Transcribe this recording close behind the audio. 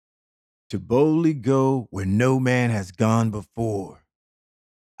to boldly go where no man has gone before.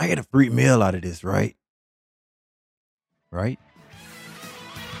 I get a free meal out of this, right? Right?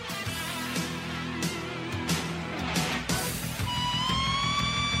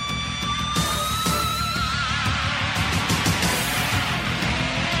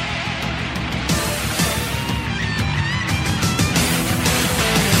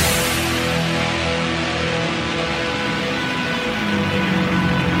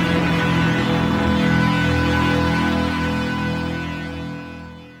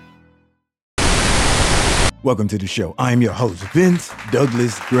 Welcome to the show. I am your host, Vince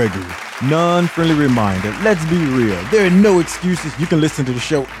Douglas Gregory. Non-friendly reminder, let's be real. There are no excuses. You can listen to the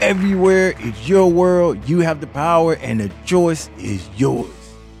show everywhere. It's your world. You have the power, and the choice is yours.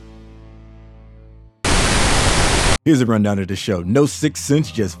 Here's a rundown of the show. No 6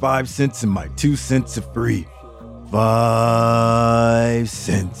 cents, just 5 cents, and my 2 cents are free. 5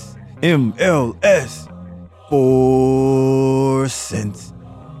 cents. MLS. 4 cents.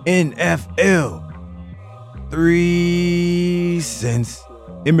 NFL. 3 cents.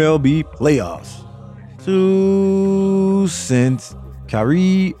 MLB playoffs. 2 cents.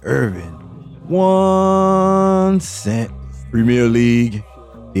 Kyrie, Irving. 1 cent. Premier League.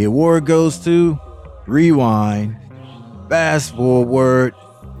 The award goes to Rewind. Fast forward.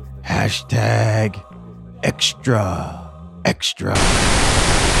 Hashtag Xtra Xtra.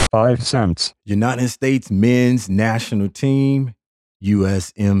 5 cents. United States men's national team,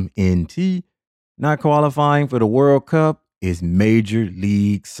 USMNT, not qualifying for the World Cup is Major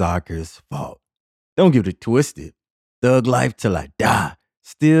League Soccer's fault. Don't get it twisted. Thug life till I die.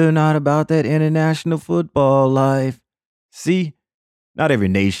 Still not about that international football life. See, not every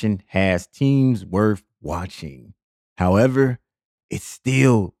nation has teams worth watching. However, it's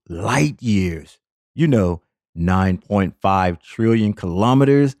still light years. 9.5 trillion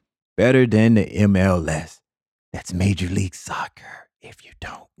kilometers better than the MLS. That's Major League Soccer, if you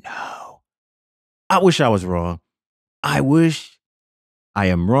don't know. I wish I was wrong. I wish I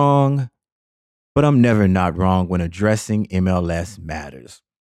am wrong, but I'm never not wrong when addressing MLS matters.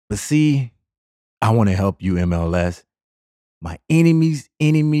 But see, I want to help you, MLS. My enemy's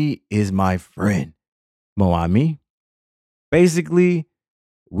enemy is my friend. Moami. Basically,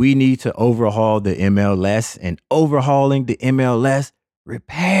 we need to overhaul the MLS, and overhauling the MLS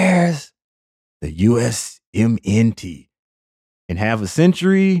repairs the USMNT. In half a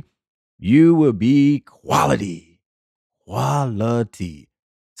century, you will be quality. Quality.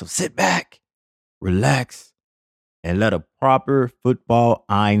 So sit back, relax, and let a proper football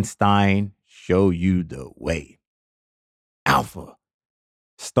Einstein show you the way. Alpha.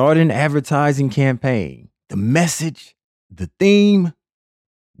 Start an advertising campaign. The message, the theme,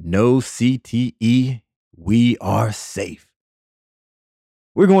 no CTE, we are safe.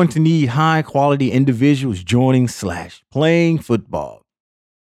 We're going to need high quality individuals joining / playing football.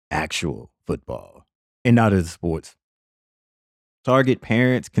 Actual football. And not other sports. Target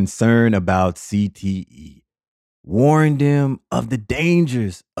parents concerned about CTE. Warn them of the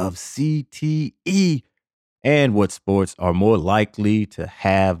dangers of CTE and what sports are more likely to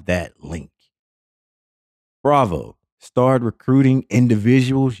have that link. Bravo. Start recruiting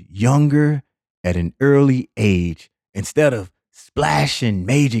individuals younger at an early age instead of splashing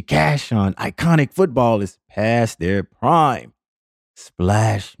major cash on iconic footballers past their prime.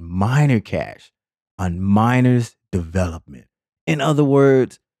 Splash minor cash on minors' development. In other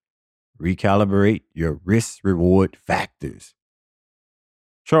words, recalibrate your risk-reward factors.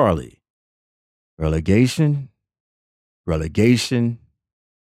 Charlie, relegation, relegation,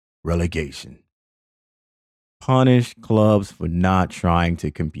 relegation. Punish clubs for not trying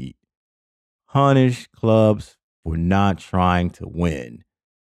to compete. Punish clubs for not trying to win.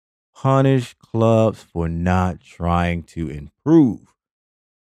 Punish clubs for not trying to improve.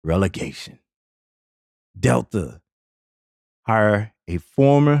 Relegation. Delta. Hire a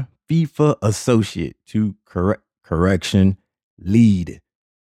former FIFA associate to correction lead.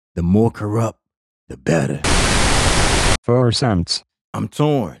 The more corrupt, the better. 4 cents. I'm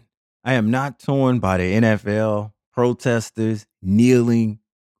torn. I am not torn by the NFL, protesters, kneeling,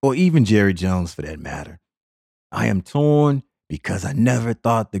 or even Jerry Jones for that matter. I am torn because I never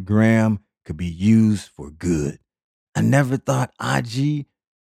thought the gram could be used for good. I never thought IG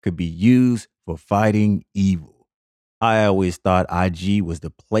could be used for fighting evil. I always thought IG was the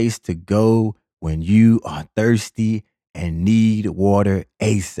place to go when you are thirsty and need water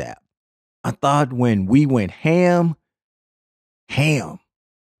ASAP. I thought when we went ham,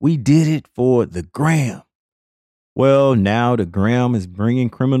 we did it for the gram. Well, now the gram is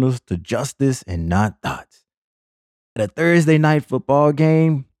bringing criminals to justice and not thoughts. At a Thursday night football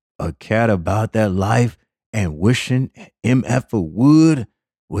game, a cat about that life and wishing MF would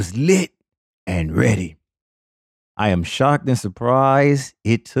was lit and ready. I am shocked and surprised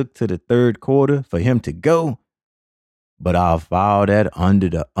it took to the third quarter for him to go, but I'll file that under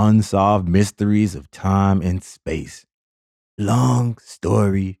the unsolved mysteries of time and space. Long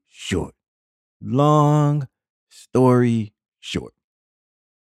story short. Long story short.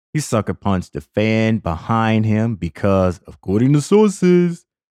 He sucker punched the fan behind him because, according to sources,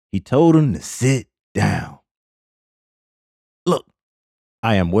 he told him to sit down. Look,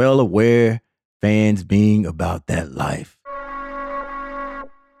 I am well aware fans being about that life.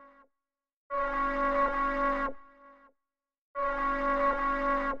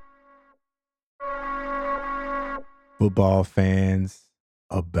 Football fans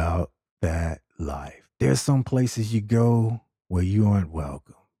about that life. There's some places you go where you aren't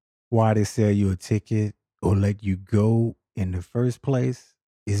welcome. Why they sell you a ticket or let you go in the first place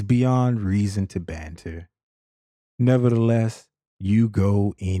is beyond reason to banter. Nevertheless, you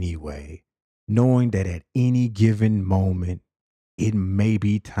go anyway, knowing that at any given moment, it may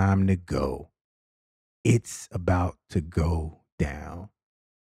be time to go. It's about to go down.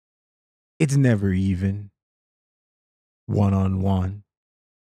 It's never even. 1-on-1,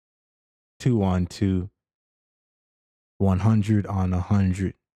 2-on-2,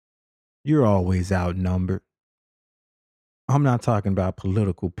 100-on-100. You're always outnumbered. I'm not talking about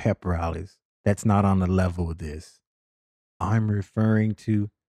political pep rallies. That's not on the level of this. I'm referring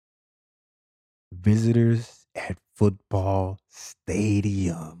to visitors at football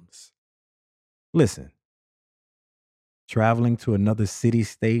stadiums. Listen, traveling to another city,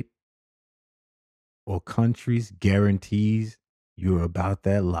 state, or countries guarantees you're about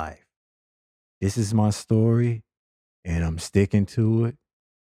that life. This is my story, and I'm sticking to it.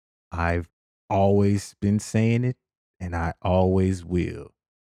 I've always been saying it, and I always will.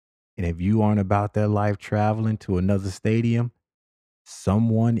 And if you aren't about that life traveling to another stadium,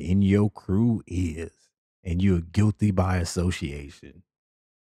 someone in your crew is, and you're guilty by association.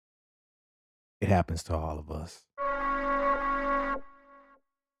 It happens to all of us.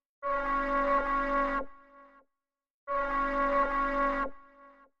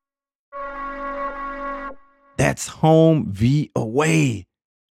 That's home v away.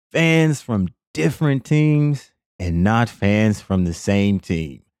 Fans from different teams and not fans from the same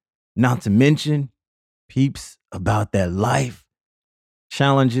team. Not to mention, peeps about that life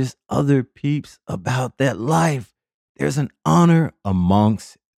challenges other peeps about that life. There's an honor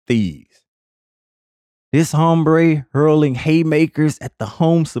amongst thieves. This hombre hurling haymakers at the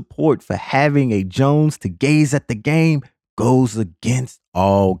home support for having a Jones to gaze at the game goes against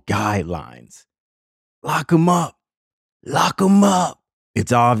all guidelines. Lock him up. Lock him up.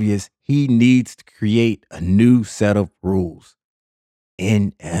 It's obvious he needs to create a new set of rules.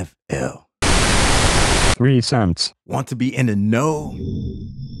 NFL. 3 cents. Want to be in the know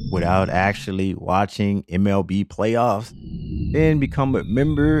without actually watching MLB playoffs? Then become a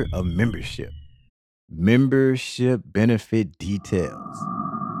member of membership. Membership benefit details.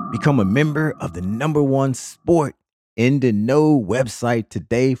 Become a member of the #1 sport in the know website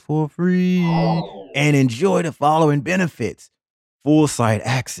today for free and enjoy the following benefits. Full site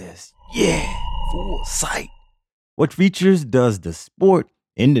access. Yeah, full site. What features does the sport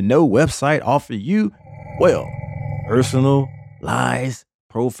in the know website offer you? Well, personalized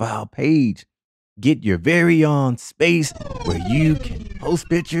profile page. Get your very own space where you can post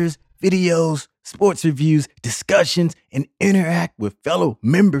pictures, videos, sports reviews, discussions, and interact with fellow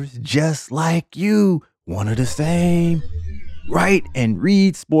members just like you. One of the same. Write and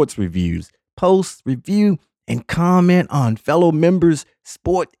read sports reviews, post, review, and comment on fellow members'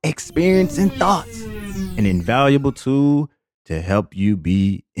 sport experience and thoughts. An invaluable tool to help you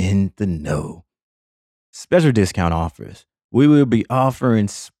be in the know. Special discount offers. We will be offering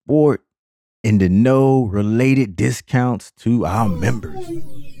sport in the know related discounts to our members.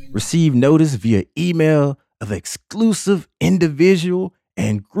 Receive notice via email of exclusive individual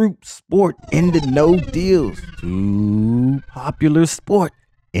and group sport in the know deals to popular sport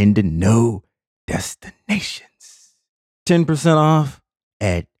in the know destinations. 10% off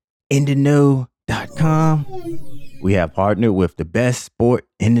at intheknow.com. We have partnered with the best sport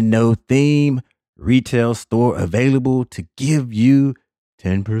in the know theme retail store available to give you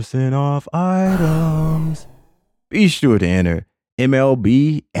 10% off items. Be sure to enter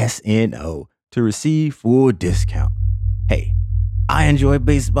MLBSNO to receive full discount. Hey, I enjoy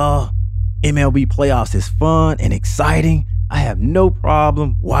baseball. MLB playoffs is fun and exciting. I have no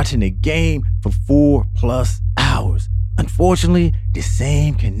problem watching a game for 4+ hours. Unfortunately, the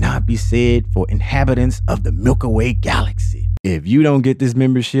same cannot be said for inhabitants of the Milky Way galaxy. If you don't get this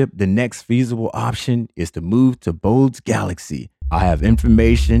membership, the next feasible option is to move to Bold's Galaxy. I have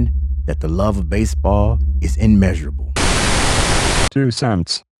information that the love of baseball is immeasurable. 2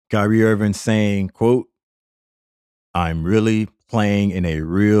 cents. Kyrie Irving saying, quote, I'm really playing in a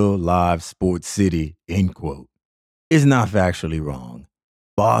real live sports city, end quote, is not factually wrong.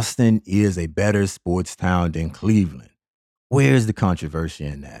 Boston is a better sports town than Cleveland. Where's the controversy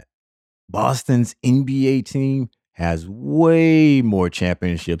in that? Boston's NBA team has way more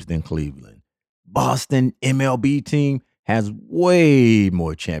championships than Cleveland. Boston MLB team has way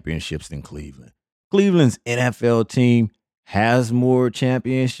more championships than Cleveland. Cleveland's NFL team has more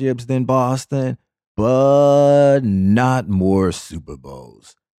championships than Boston, but not more Super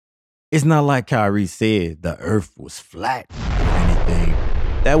Bowls. It's not like Kyrie said the earth was flat or anything.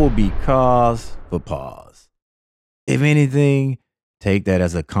 That would be cause for pause. If anything, take that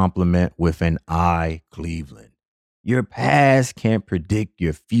as a compliment with an I, Cleveland. Your past can't predict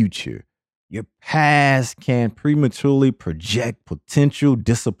your future. Your past can prematurely project potential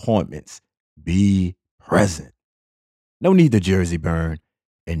disappointments. Be present. No need the jersey burn.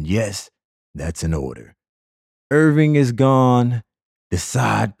 And yes, that's an order. Irving is gone. The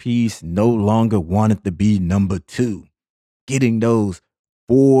side piece no longer wanted to be number 2. Getting those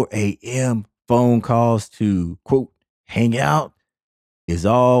 4 a.m. phone calls to, quote, hang out is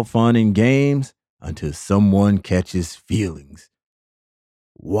all fun and games until someone catches feelings.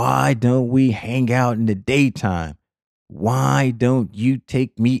 Why don't we hang out in the daytime? Why don't you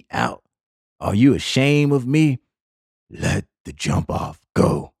take me out? Are you ashamed of me? Let the jump off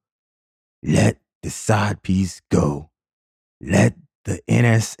go. Let the side piece go. Let the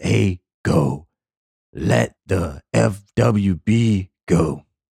NSA go. Let the FWB go.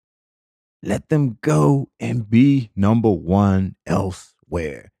 Let them go and be number 1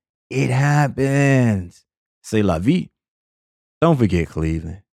 elsewhere. It happens. C'est la vie. Don't forget,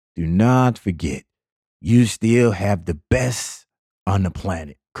 Cleveland. Do not forget. You still have the best on the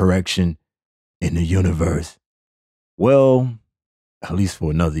planet. Correction, in the universe. Well, at least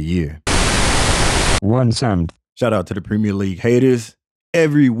for another year. 1 cent. Shout out to the Premier League haters.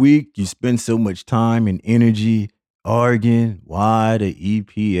 Every week you spend so much time and energy arguing why the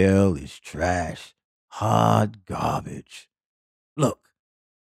EPL is trash. Hot garbage. Look,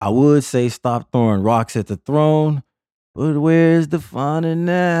 I would say stop throwing rocks at the throne, but where's the fun in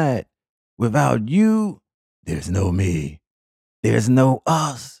that? Without you, there's no me. There's no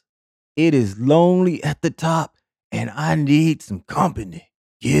us. It is lonely at the top, and I need some company.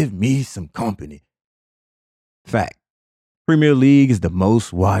 Give me some company. Fact. Premier League is the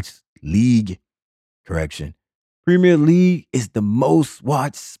most watched league. Correction. Premier League is the most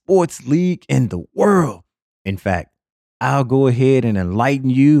watched sports league in the world. In fact, I'll go ahead and enlighten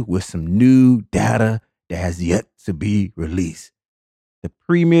you with some new data that has yet to be released. The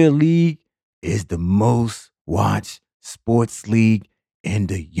Premier League is the most watched sports league in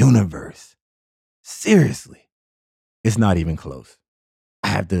the universe. Seriously, it's not even close. I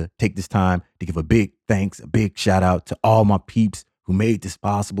have to take this time to give a big thanks, a big shout out to all my peeps who made this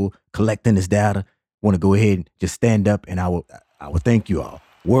possible, collecting this data. Want to go ahead and just stand up and I will thank you all.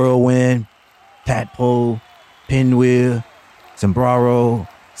 Whirlwind, Tadpole, Pinwheel, Sombrero,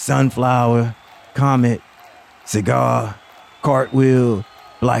 Sunflower, Comet, Cigar, Cartwheel,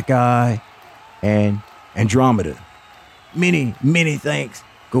 Black Eye, and Andromeda. Many, many thanks.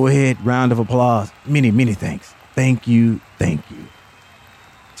 Go ahead, round of applause. Many, many thanks. Thank you, thank you.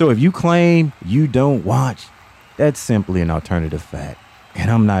 So if you claim you don't watch, that's simply an alternative fact. And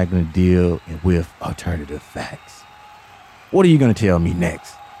I'm not going to deal with alternative facts. What are you going to tell me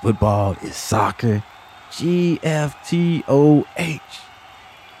next? Football is soccer? GFTOH.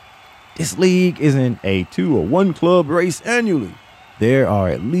 This league isn't a 2 or 1 club race annually. There are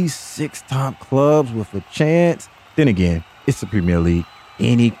at least 6 top clubs with a chance. Then again, it's the Premier League.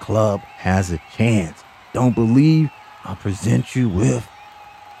 Any club has a chance. Don't believe? I'll present you with,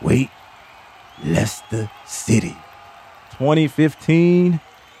 Leicester City. 2015,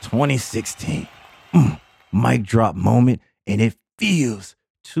 2016. Mic drop moment, and it feels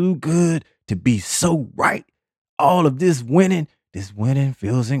too good to be so right. All of this winning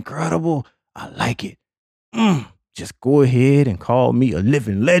feels incredible. I like it. Just go ahead and call me a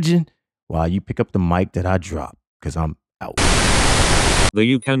living legend while you pick up the mic that I dropped, because I'm out. The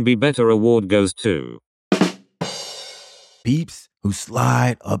You Can Be Better award goes to Peeps who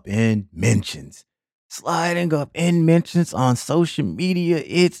slide up in mentions. Sliding up in mentions on social media,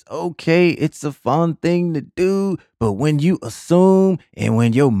 it's okay. It's a fun thing to do. But when you assume and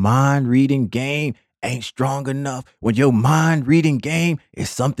when your mind reading game ain't strong enough, when your mind reading game is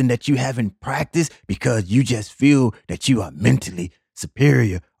something that you haven't practiced because you just feel that you are mentally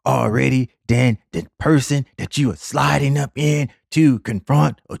superior already than the person that you are sliding up in to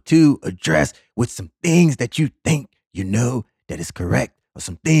confront or to address with some things that you think you know that is correct or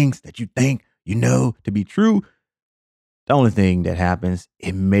some things that you think you know to be true, the only thing that happens,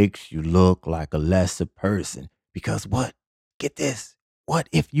 it makes you look like a lesser person. Because what? Get this. What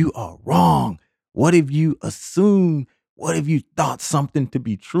if you are wrong? What if you assume? What if you thought something to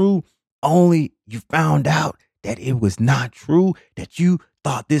be true, only you found out that it was not true, that you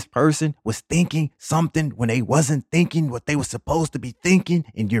thought this person was thinking something when they wasn't thinking what they were supposed to be thinking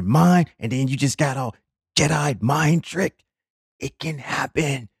in your mind, and then you just got all Jedi mind tricked? It can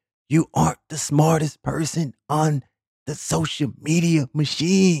happen. You aren't the smartest person on the social media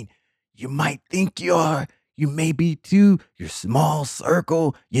machine. You might think you are. You may be too. Your small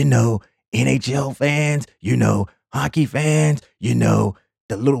circle, NHL fans, hockey fans,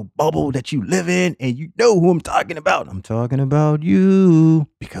 the little bubble that you live in, and you know who I'm talking about. I'm talking about you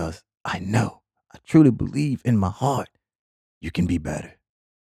because I truly believe in my heart you can be better.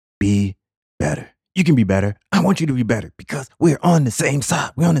 Be better. You can be better. I want you to be better because we're on the same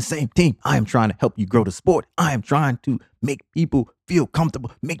side. We're on the same team. I am trying to help you grow the sport. I am trying to make people feel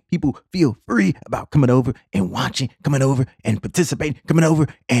comfortable, make people feel free about coming over and watching, coming over and participating, coming over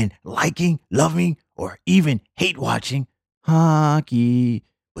and liking, loving, or even hate watching hockey.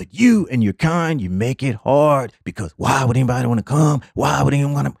 But you and your kind, you make it hard because why would anybody want to come? Why would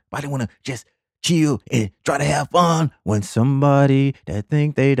anybody want to just chill and try to have fun when somebody that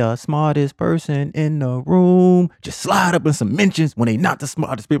think they the smartest person in the room just slide up in some mentions when they not the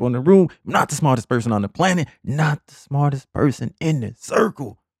smartest people in the room, not the smartest person on the planet, not the smartest person in the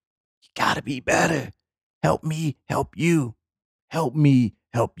circle. You gotta be better. Help me help you. Help me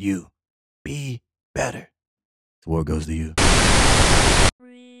help you. Be better. The word goes to you.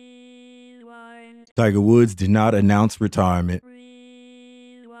 Tiger Woods did not announce retirement.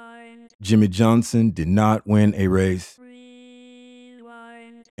 Jimmy Johnson did not win a race.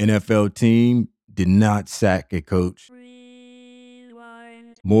 NFL team did not sack a coach.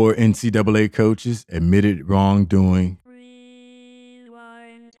 More NCAA coaches admitted wrongdoing.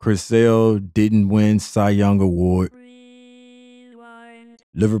 Chris Sale didn't win Cy Young Award.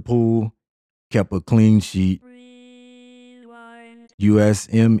 Liverpool kept a clean sheet.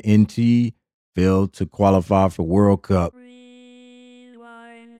 USMNT failed to qualify for World Cup.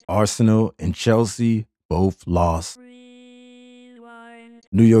 Arsenal and Chelsea both lost.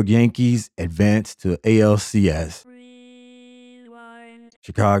 New York Yankees advanced to ALCS.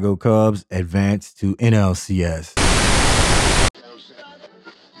 Chicago Cubs advanced to NLCS.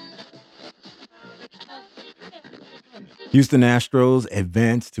 Houston Astros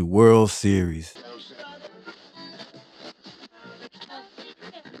advanced to World Series.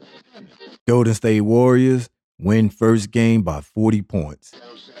 Golden State Warriors win first game by 40 points.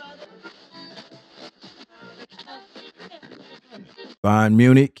 Bayern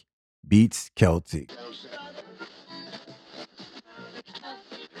Munich beats Celtic.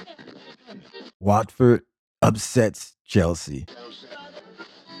 Watford upsets Chelsea.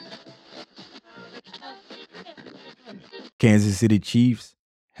 Kansas City Chiefs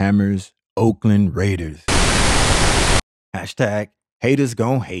hammers Oakland Raiders. Hashtag haters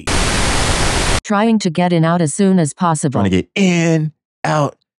gon' hate. Trying to get in out as soon as possible. Trying to get in,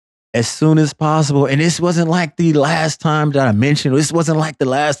 out as soon as possible. And this wasn't like the last time that I mentioned. This wasn't like the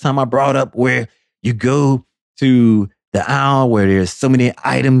last time I brought up where you go to the aisle where there's so many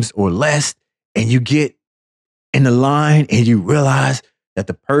items or less, and you get in the line and you realize that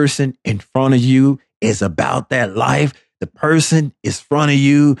the person in front of you is about that life. The person is in front of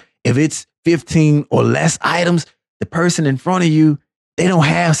you. If it's 15 or less items, the person in front of you, they don't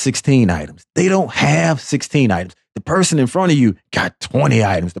have 16 items. They don't have 16 items. The person in front of you got 20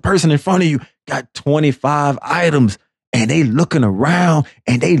 items. The person in front of you got 25 items. And they looking around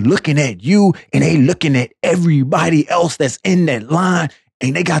and they looking at you and they looking at everybody else that's in that line.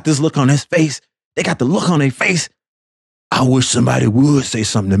 And they got this look on his face. They got the look on their face. I wish somebody would say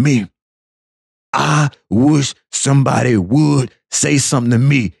something to me. I wish somebody would say something to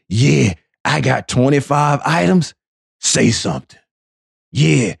me. Yeah, I got 25 items. Say something.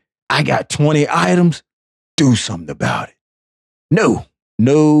 Yeah, I got 20 items. Do something about it. No.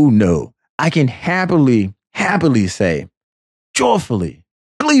 I can happily say, joyfully,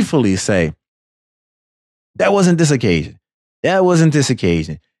 gleefully say, that wasn't this occasion.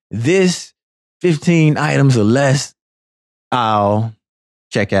 This 15 items or less, I'll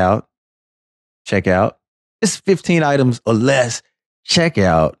check out. It's 15 items or less, check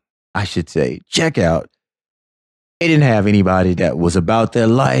out. I should say, check out. It didn't have anybody that was about their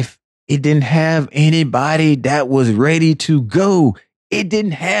life. It didn't have anybody that was ready to go. It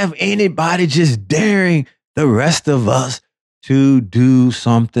didn't have anybody just daring the rest of us to do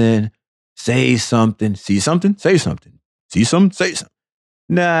something, say something, see something, say something, see something, say something.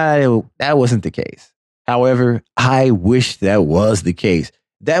 Nah, that wasn't the case. However, I wish that was the case.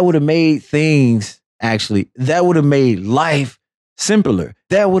 That would have made things, actually, that would have made life simpler.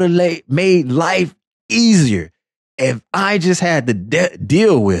 That would have made life easier. If I just had to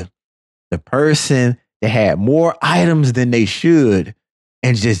deal with the person that had more items than they should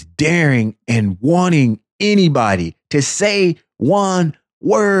and just daring and wanting anybody to say one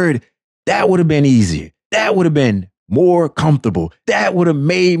word, that would have been easier. That would have been more comfortable. That would have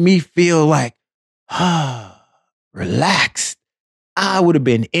made me feel like, relaxed. I would have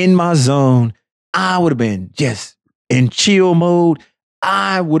been in my zone. I would have been just in chill mode.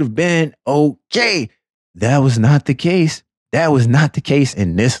 I would have been okay. That was not the case. That was not the case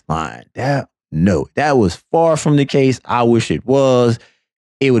in this line. That was far from the case. I wish it was.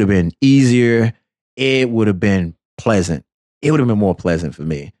 It would have been easier. It would have been pleasant. It would have been more pleasant for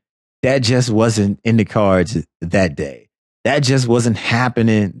me. That just wasn't in the cards that day. That just wasn't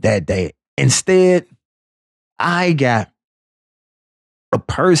happening that day. Instead, I got a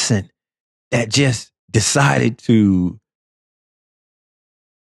person that just decided to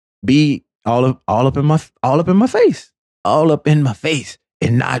be all up in my face, all up in my face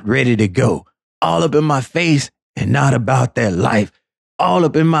and not ready to go, all up in my face and not about that life, all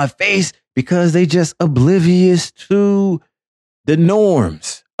up in my face because they just oblivious to the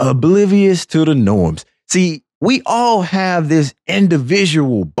norms, oblivious to the norms. See, we all have this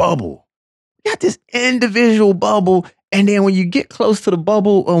individual bubble. We got this individual bubble. And then when you get close to the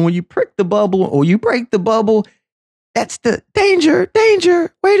bubble or when you prick the bubble or you break the bubble, that's the danger,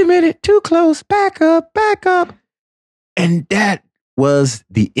 danger. Wait a minute, too close, back up, back up. And that was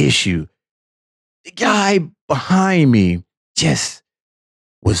the issue. The guy behind me just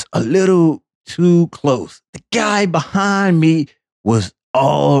was a little too close. The guy behind me was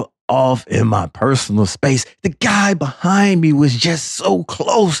all off in my personal space. The guy behind me was just so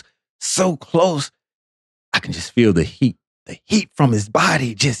close, so close. I can just feel the heat from his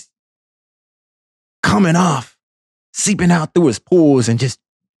body just coming off, seeping out through his pores and just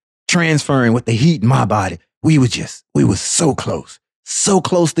transferring with the heat in my body. We were so close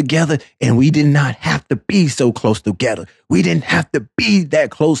together, and we did not have to be so close together. We didn't have to be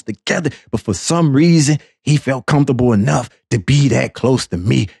that close together, but for some reason, he felt comfortable enough to be that close to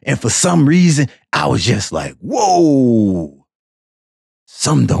me. And for some reason, I was just like, whoa,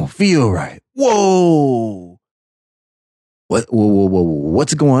 something don't feel right. Whoa.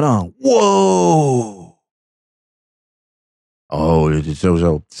 What's going on? Whoa. Oh,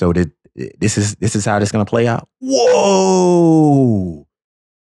 so this is how this gonna play out. Whoa.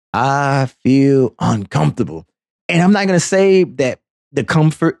 I feel uncomfortable. And I'm not gonna say that the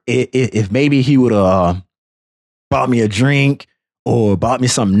comfort, if maybe he would have bought me a drink or bought me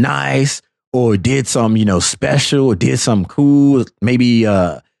something nice or did some, special or did something cool, maybe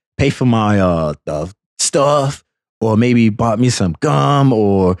pay for my stuff, or maybe bought me some gum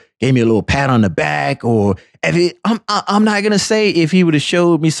or gave me a little pat on the back, or I'm not going to say if he would have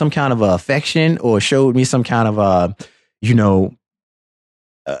showed me some kind of affection or showed me some kind of,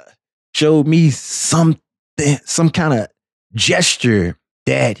 showed me some kind of gesture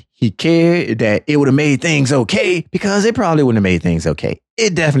that he cared, that it would have made things okay, because it probably wouldn't have made things okay.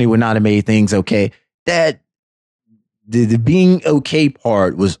 It definitely would not have made things okay. That the being okay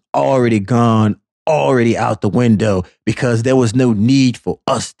part was already gone, already out the window, because there was no need for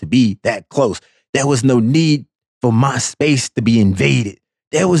us to be that close. There was no need for my space to be invaded.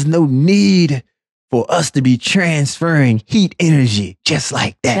 There was no need for us to be transferring heat energy just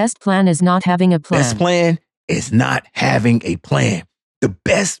like that. Best plan is not having a plan. Best plan is not having a plan. The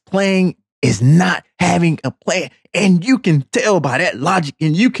best plan is not having a plan. And you can tell by that logic,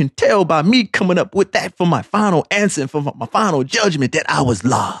 and you can tell by me coming up with that for my final answer and for my final judgment, that I was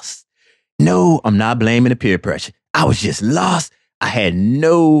lost. No, I'm not blaming the peer pressure. I was just lost. I had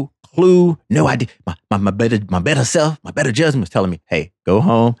no clue, no idea. My better self, my better judgment was telling me, hey, go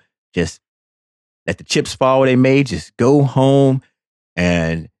home. Just let the chips fall where they may. Just go home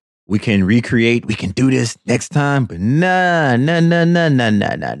and we can recreate. We can do this next time. But nah.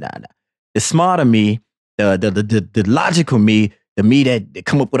 The smarter me, the logical me, the me that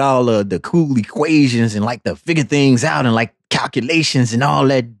come up with all the cool equations and like to figure things out and like calculations and all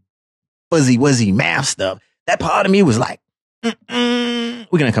that fuzzy math stuff. That part of me was like, we're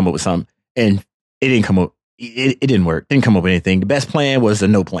going to come up with something. And it didn't come up. it didn't work. Didn't come up with anything. The best plan was a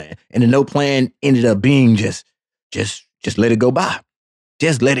no plan. And the no plan ended up being just let it go by.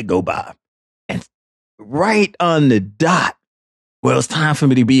 Just let it go by. And right on the dot, well, it's time for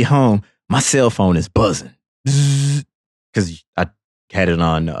me to be home. My cell phone is buzzing. Because I had it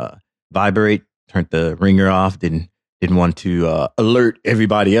on vibrate, turned the ringer off, didn't want to alert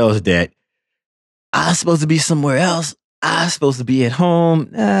everybody else that I was supposed to be somewhere else. I was supposed to be at home.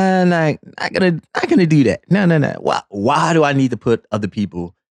 Not gonna do that. No. Why do I need to put other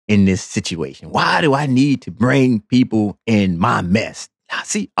people in this situation? Why do I need to bring people in my mess?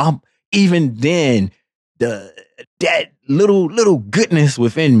 See, even then, that little goodness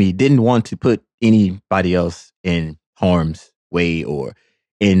within me didn't want to put anybody else in harm's way or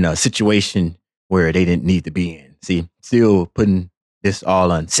in a situation where they didn't need to be in. See, still putting this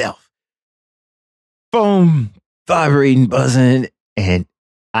all on self. Phone vibrating, buzzing, and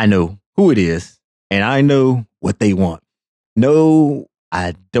I know who it is, and I know what they want. No,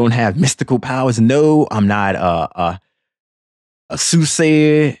 I don't have mystical powers. No, I'm not a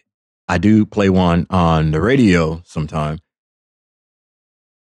soothsayer. I do play one on the radio sometime.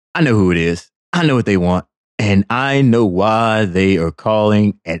 I know who it is. I know what they want, and I know why they are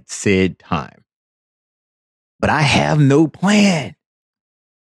calling at said time. But I have no plan.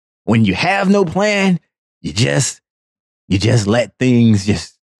 When you have no plan, you just let things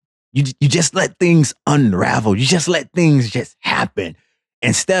you just let things unravel. You just let things just happen.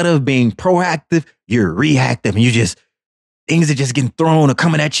 Instead of being proactive, you're reactive, and things are just getting thrown or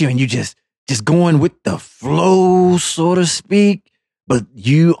coming at you, and you just going with the flow, so to speak. But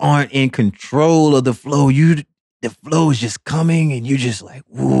you aren't in control of the flow. The flow is just coming, and you're just like,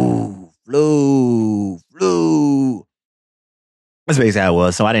 woo, flow. That's basically how it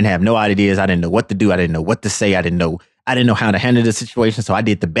was. So I didn't have no ideas. I didn't know what to do. I didn't know what to say. I didn't know how to handle the situation. So I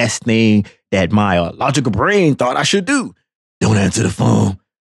did the best thing that my logical brain thought I should do. Don't answer the phone.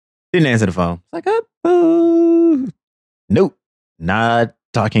 Didn't answer the phone. It's like, nope, not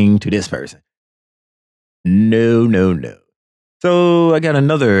talking to this person. No. So I got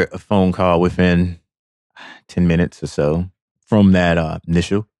another phone call within 10 minutes or so from that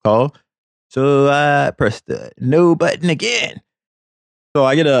initial call. So I pressed the no button again. So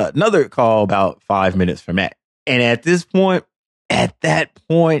I get another call about 5 minutes from that. And at that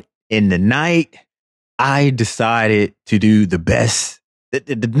point in the night, I decided to do the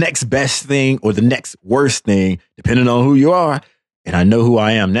next best thing or the next worst thing, depending on who you are. And I know who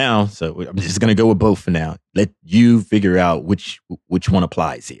I am now. So I'm just going to go with both for now. Let you figure out which one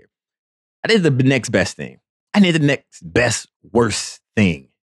applies here. I did the next best thing. I did the next best worst thing.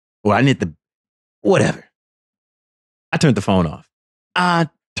 Or I did the whatever. I turned the phone off. I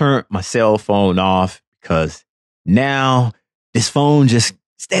turned my cell phone off because now this phone just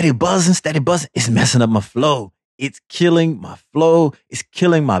steady buzzing. It's messing up my flow. It's killing my flow. It's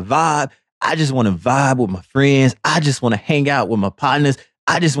killing my vibe. I just want to vibe with my friends. I just want to hang out with my partners.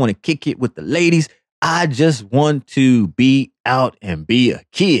 I just want to kick it with the ladies. I just want to be out and be a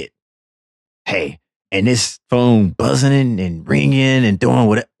kid. Hey, and this phone buzzing and ringing and doing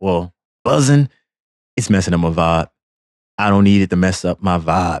whatever. Well, buzzing, it's messing up my vibe. I don't need it to mess up my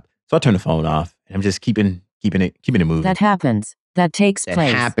vibe. So I turn the phone off and I'm just keeping it moving. That happens. That takes place.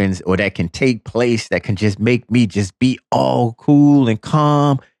 That happens, or that can take place, that can just make me just be all cool and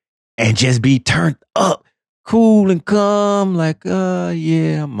calm and just be turned up, cool and calm, like,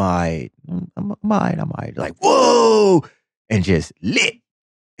 yeah, I might. Like, whoa, and just lit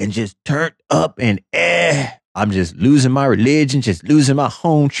and just turned up and I'm just losing my religion, just losing my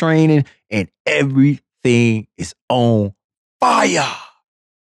home training, and everything is on fire.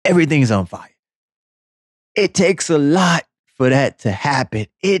 Everything's on fire. It takes a lot for that to happen.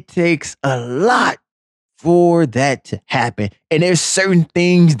 It takes a lot for that to happen. And there's certain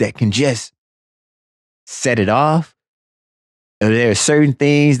things that can just set it off. There are certain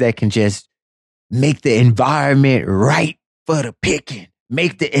things that can just make the environment right for the picking.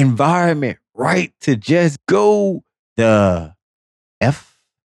 Make the environment right to just go the F.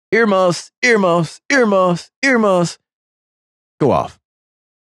 Earmuffs. Go off.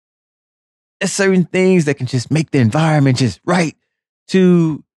 There's certain things that can just make the environment just right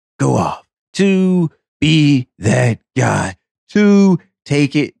to go off, to be that guy, to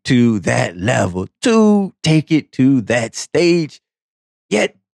take it to that level, to take it to that stage.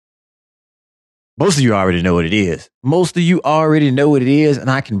 Yet, most of you already know what it is.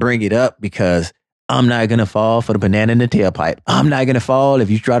 And I can bring it up because I'm not going to fall for the banana in the tailpipe. I'm not going to fall if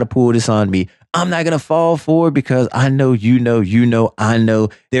you try to pull this on me. I'm not going to fall for it because I know, I know.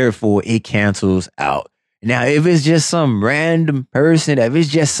 Therefore, it cancels out. Now, if it's just some random person, if it's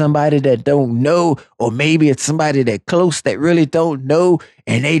just somebody that don't know, or maybe it's somebody that close that really don't know,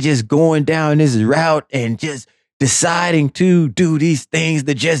 and they just going down this route and just deciding to do these things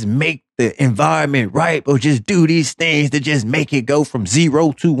to just make the environment right, or just do these things to just make it go from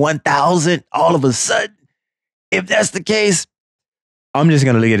 0 to 1,000 all of a sudden. If that's the case, I'm just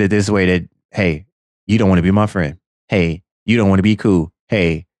going to look at it this way that, hey, you don't want to be my friend. Hey, you don't want to be cool.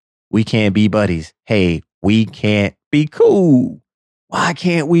 Hey, we can't be buddies. Hey, we can't be cool. Why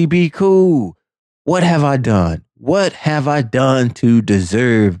can't we be cool? What have I done? What have I done to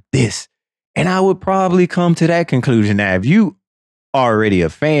deserve this? And I would probably come to that conclusion that if you already a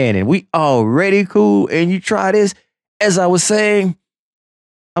fan and we already cool and you try this, as I was saying,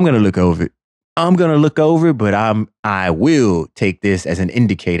 I'm going to look over it. I'm going to look over it, but I will take this as an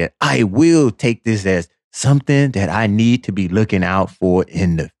indicator. I will take this as something that I need to be looking out for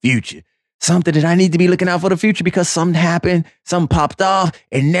in the future. Something that I need to be looking out for the future because something happened, something popped off,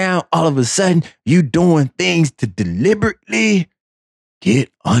 and now all of a sudden you doing things to deliberately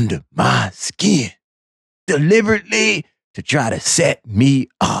get under my skin. Deliberately to try to set me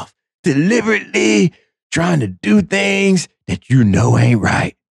off. Deliberately trying to do things that you know ain't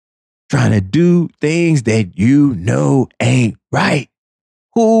right. Trying to do things that you know ain't right.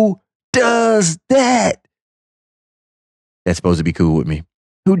 Who does that? That's supposed to be cool with me.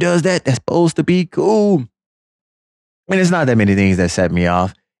 Who does that? That's supposed to be cool. And it's not that many things that set me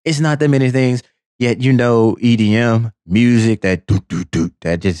off. It's not that many things. Yet, you know, EDM music that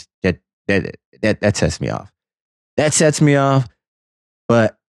that sets me off. That sets me off.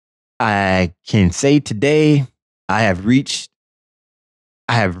 But I can say today I've reached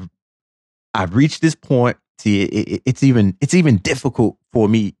this point. See, it's even difficult for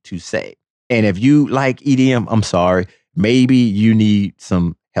me to say. And if you like EDM, I'm sorry. Maybe you need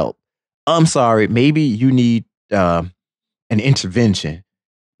some help. I'm sorry. Maybe you need an intervention.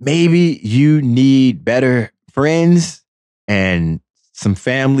 Maybe you need better friends and some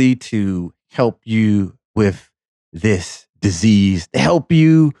family to help you with this disease, to help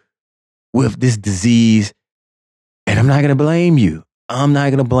you with this disease. And I'm not going to blame you. I'm not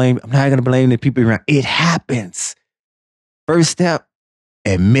going to blame the people around. It happens. First step,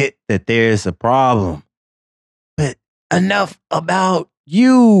 admit that there's a problem. But enough about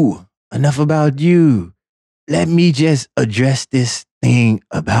you. Enough about you. Let me just address this thing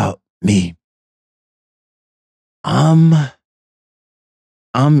about me. I'm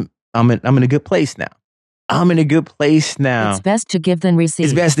in a good place now. I'm in a good place now. It's best to give than receive.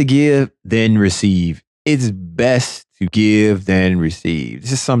 It's best to give than receive. It's best to give than receive.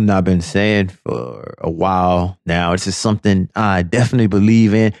 This is something I've been saying for a while now. This is something I definitely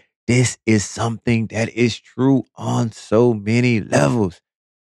believe in. This is something that is true on so many levels.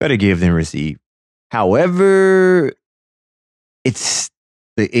 Better give than receive. However,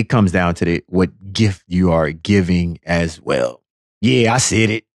 it comes down to what gift you are giving as well. Yeah, I said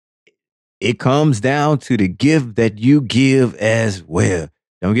it. It comes down to the gift that you give as well.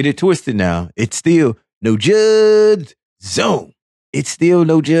 Don't get it twisted now. It's still no judge zone. It's still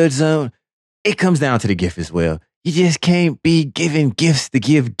no judge zone. It comes down to the gift as well. You just can't be giving gifts to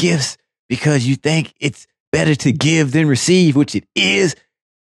give gifts because you think it's better to give than receive, which it is.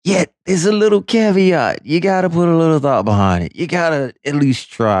 Yet there's a little caveat. You got to put a little thought behind it. You got to at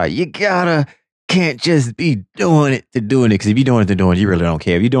least try. Can't just be doing it to doing it. Because if you're doing it to doing it, you really don't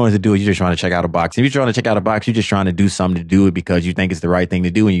care. If you're doing it to do it, you're just trying to check out a box. If you're trying to check out a box, you're just trying to do something to do it because you think it's the right thing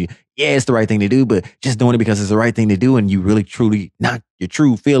to do. And it's the right thing to do, but just doing it because it's the right thing to do. And you really, truly, not your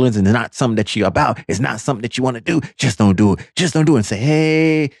true feelings and not something that you're about. It's not something that you want to do. Just don't do it. Just don't do it and say,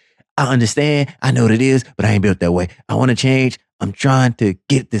 hey, I understand. I know what it is, but I ain't built that way. I want to change. I'm trying to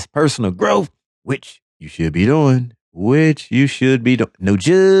get this personal growth, which you should be doing. No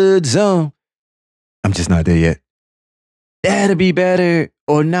judge zone. I'm just not there yet. That'd be better,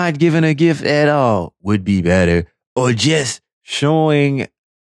 or not giving a gift at all would be better, or just showing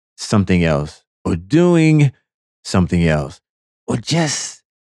something else, or doing something else, or just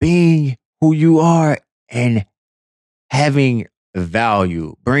being who you are and having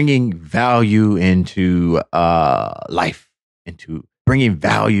value, bringing value into life, into bringing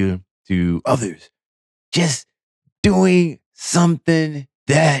value to others. Just doing something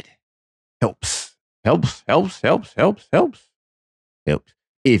that helps. Helps.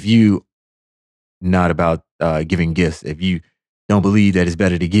 If you not about giving gifts, if you don't believe that it's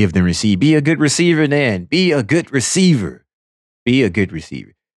better to give than receive, be a good receiver then. Be a good receiver.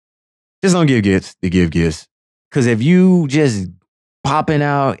 Just don't give gifts to give gifts. Because if you just popping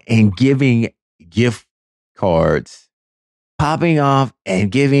out and giving gift cards, popping off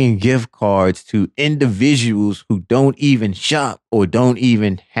and giving gift cards to individuals who don't even shop or don't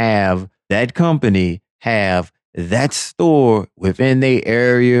even have that company have that store within their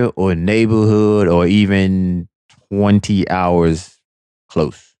area or neighborhood or even 20 hours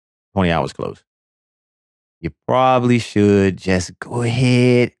close. 20 hours close. You probably should just go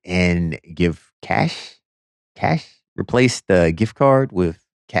ahead and give cash. Cash. Replace the gift card with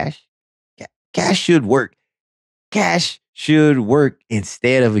cash. Cash should work. Cash should work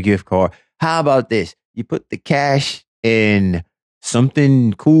instead of a gift card. How about this? You put the cash in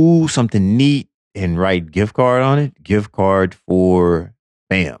something cool, something neat, and write gift card on it. Gift card for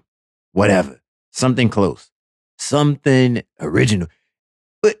bam, whatever. Something close. Something original.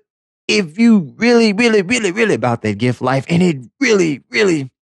 But if you really about that gift life and it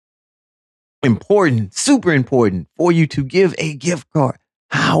really important, super important for you to give a gift card,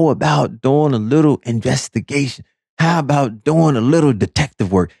 how about doing a little investigation? How about doing a little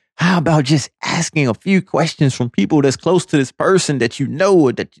detective work? How about just asking a few questions from people that's close to this person that you know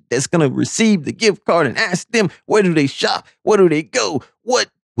or that's going to receive the gift card and ask them, where do they shop? Where do they go?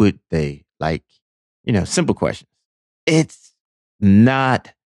 What would they like? Simple questions. It's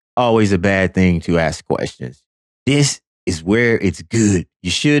not always a bad thing to ask questions. This is where it's good.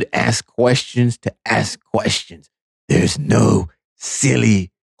 You should ask questions to ask questions. There's no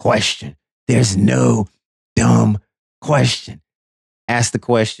silly question. There's no dumb question. Ask the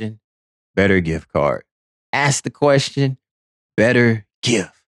question, better gift card. Ask the question, better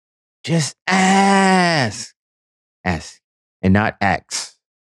gift. Just ask. Ask and not axe.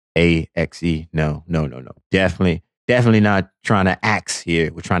 A-X-E. No. Definitely not trying to axe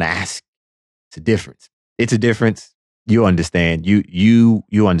here. We're trying to ask. It's a difference. It's a difference. You understand. You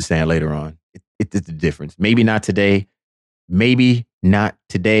understand later on. It's a difference. Maybe not today. Maybe not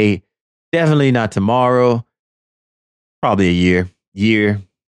today. Definitely not tomorrow. Probably a year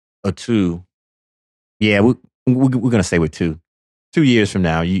or two. Yeah, we're gonna say with 2. 2 years from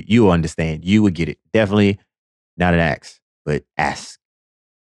now, you understand. You would get it. Definitely not an axe, but ask.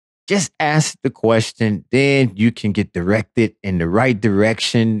 Just ask the question, then you can get directed in the right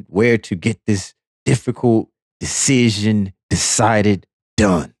direction where to get this difficult decision decided,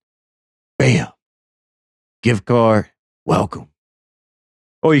 done. Bam. Gift card, welcome.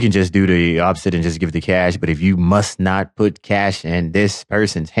 Or you can just do the opposite and just give the cash. But if you must not put cash in this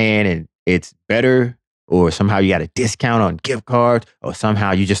person's hand and it's better, or somehow you got a discount on gift cards, or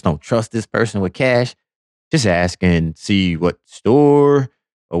somehow you just don't trust this person with cash, just ask and see what store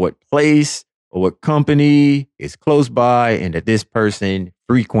or what place or what company is close by and that this person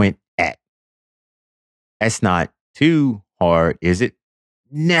frequent at. That's not too hard, is it?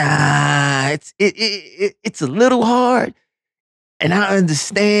 Nah, it's a little hard. And I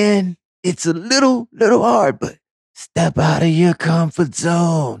understand it's a little hard, but step out of your comfort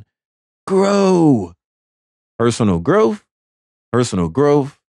zone. Grow. Personal growth, personal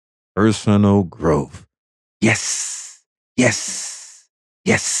growth, personal growth. Yes.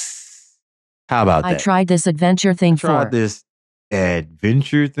 How about that? I tried this adventure thing Tried this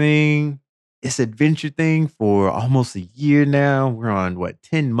adventure thing. This adventure thing for almost a year now. We're on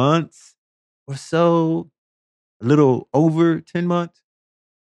 10 months or so? A little over 10 months.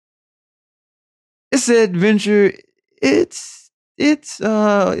 This adventure, it's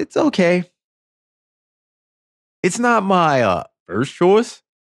okay. It's not my first choice.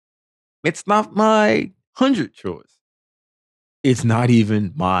 It's not my 100th choice. It's not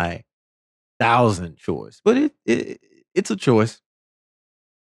even my 1,000th choice, but it's a choice.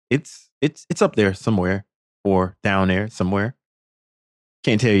 It's up there somewhere or down there somewhere.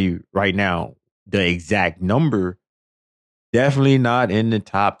 Can't tell you right now the exact number. Definitely not in the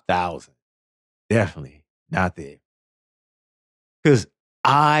top 1,000. Definitely not there. Because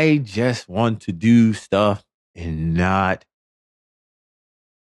I just want to do stuff and not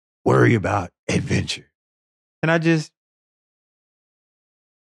worry about adventure. Can I just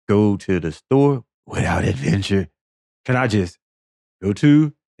go to the store without adventure? Can I just go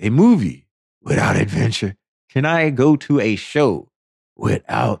to a movie without adventure? Can I go to a show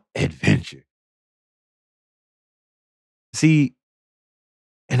without adventure? See,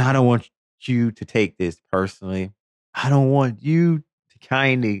 and I don't want you to take this personally. I don't want you to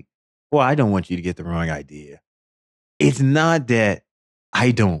I don't want you to get the wrong idea. It's not that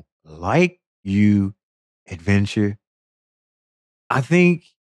I don't like you adventure. I think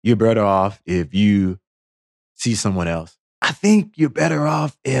you're better off if you see someone else. I think you're better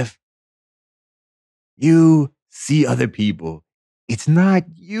off if you see other people. It's not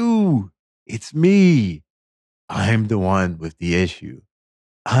you. It's me. I'm the one with the issue.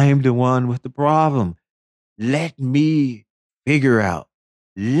 I'm the one with the problem. Let me figure out,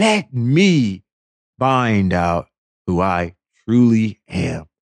 let me find out who I truly am.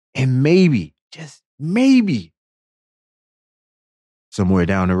 And maybe, just maybe, somewhere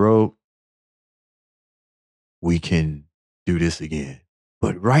down the road, we can do this again.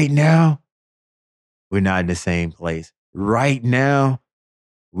 But right now, we're not in the same place. Right now,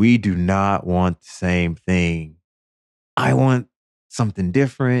 we do not want the same thing. I want something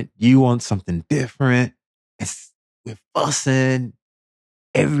different. You want something different. We're fussing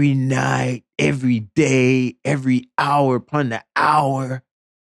every night, every day, every hour upon the hour.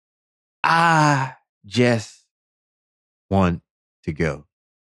 I just want to go.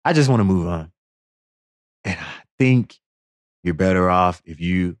 I just want to move on. And I think you're better off if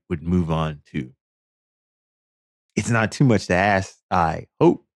you would move on too. It's not too much to ask, I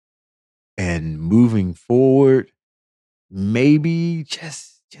hope. And moving forward, maybe,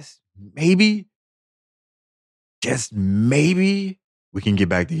 maybe, just maybe we can get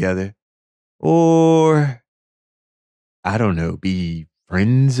back together. Or, I don't know, be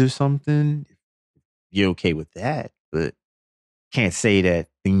friends or something. You're okay with that, but can't say that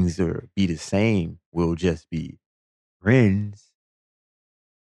things are be the same. We'll just be friends.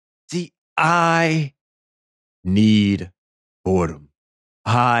 See, I need boredom.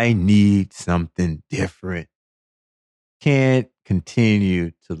 I need something different. Can't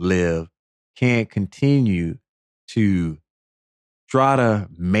continue to live. Can't continue to try to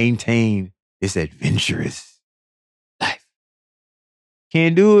maintain this adventurous life.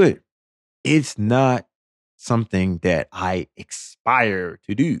 Can't do it. It's not something that I aspire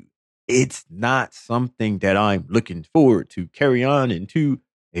to do. It's not something that I'm looking forward to carry on into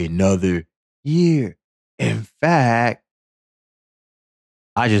another year. In fact,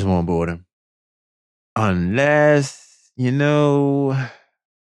 I just want boredom. Unless, there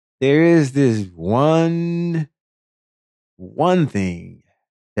is this one thing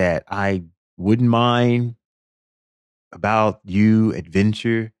that I wouldn't mind about you,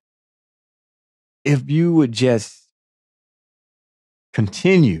 adventure, if you would just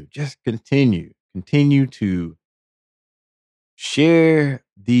continue to share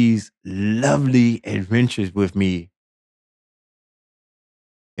these lovely adventures with me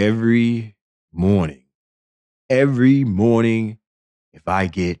every morning. Every morning, if I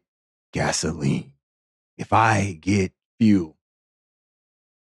get gasoline, if I get fuel.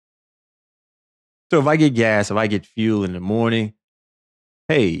 So if I get gas, if I get fuel in the morning,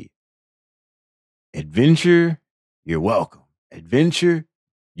 hey, adventure, you're welcome. Adventure,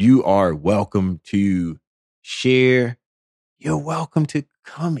 you are welcome to share. You're welcome to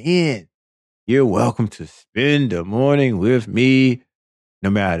come in. You're welcome to spend the morning with me, no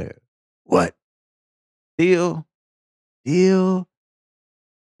matter what. Deal, deal,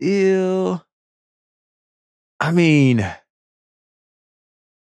 deal. I mean,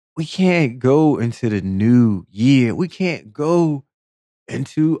 we can't go into the new year. We can't go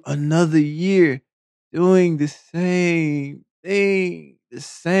into another year doing the same thing, the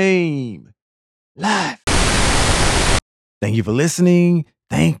same life. Thank you for listening.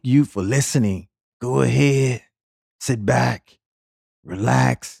 Thank you for listening. Go ahead, sit back,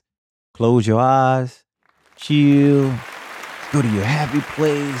 relax, close your eyes, chill, go to your happy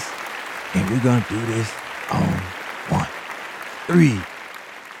place, and we're going to do this on 1, 3,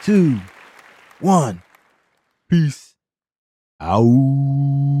 2, 1. Peace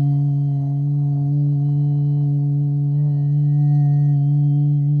out.